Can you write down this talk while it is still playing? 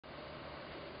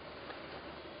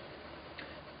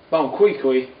Bon,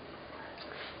 quickly.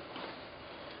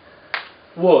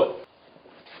 What?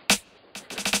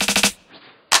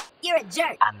 You're a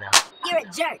jerk. I know. You're a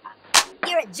jerk.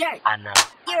 You're a jerk. I know.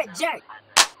 You're a jerk.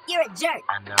 You're a jerk.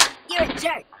 I know. You're a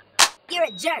jerk. You're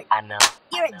a jerk. I know.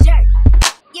 You're a jerk.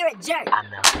 You're a jerk. I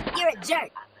know. You're a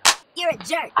jerk. You're a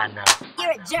jerk. I know.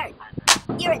 You're a jerk.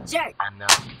 You're a jerk. I know.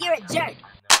 You're a jerk.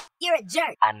 You're a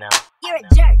jerk. I know. You're a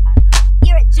jerk.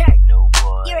 You're a jerk. No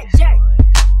boy. You're a jerk.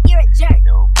 You're a jerk.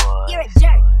 No boy. You're a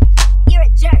jerk. You're a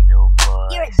jerk. No boy.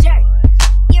 You're a jerk.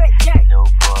 You're a jerk. No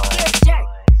boy. You're a jerk.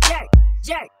 Jerk.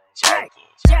 Jerk. Jerk.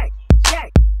 Jerk.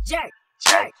 Jerk. Jerk.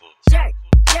 Jerk.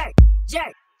 Jerk. Jerk.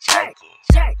 Jerk.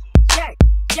 Jerk. Jerk.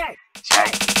 Jerk.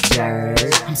 Jerk.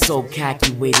 Jerk. I'm so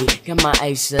cocky with it. Got my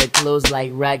eyes shut, closed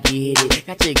like Rocky hit it.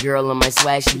 Got your girl on my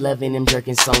swag, she loving them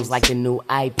jerking songs like the new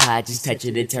iPod. Just touch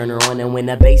it to turn her on, and when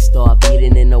the bass start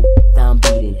beating and the I'm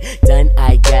beating. Done,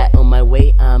 I got on my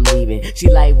way, I'm leaving. She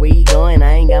like, where you going?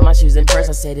 I ain't got my shoes in purse.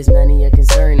 I said, it's none of your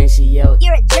concern, and she yelled,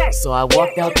 You're a jerk. so I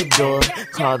walked out the door,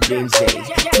 called Ben J.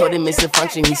 Told him it's a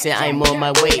function, he said, I'm on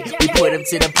my way. We put up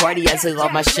to the party, I took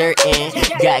off my shirt and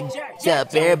got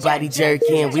up, everybody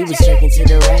jerking. We was jerking to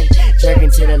the right, jerking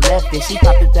to the left, and she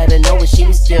popped up out of nowhere, she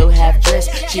was still half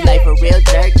dressed. She like, for real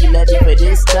jerk, you love me for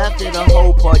this stuff. Then the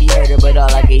whole party heard her, but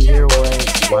all I could hear was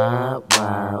wah,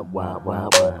 wah, wah, wah,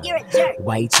 wah. You're a jerk.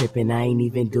 Why you trippin'? I ain't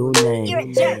even do nothing. You're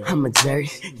a jerk. I'm a jerk,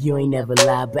 you ain't never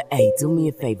lied, but hey, do me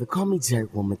a favor, call me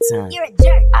jerk one more time. You're a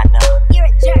jerk. I know. You're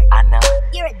a jerk. I know.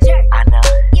 You're a jerk. I know.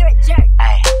 You're a jerk.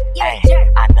 Hey. You're a Hey. jerk.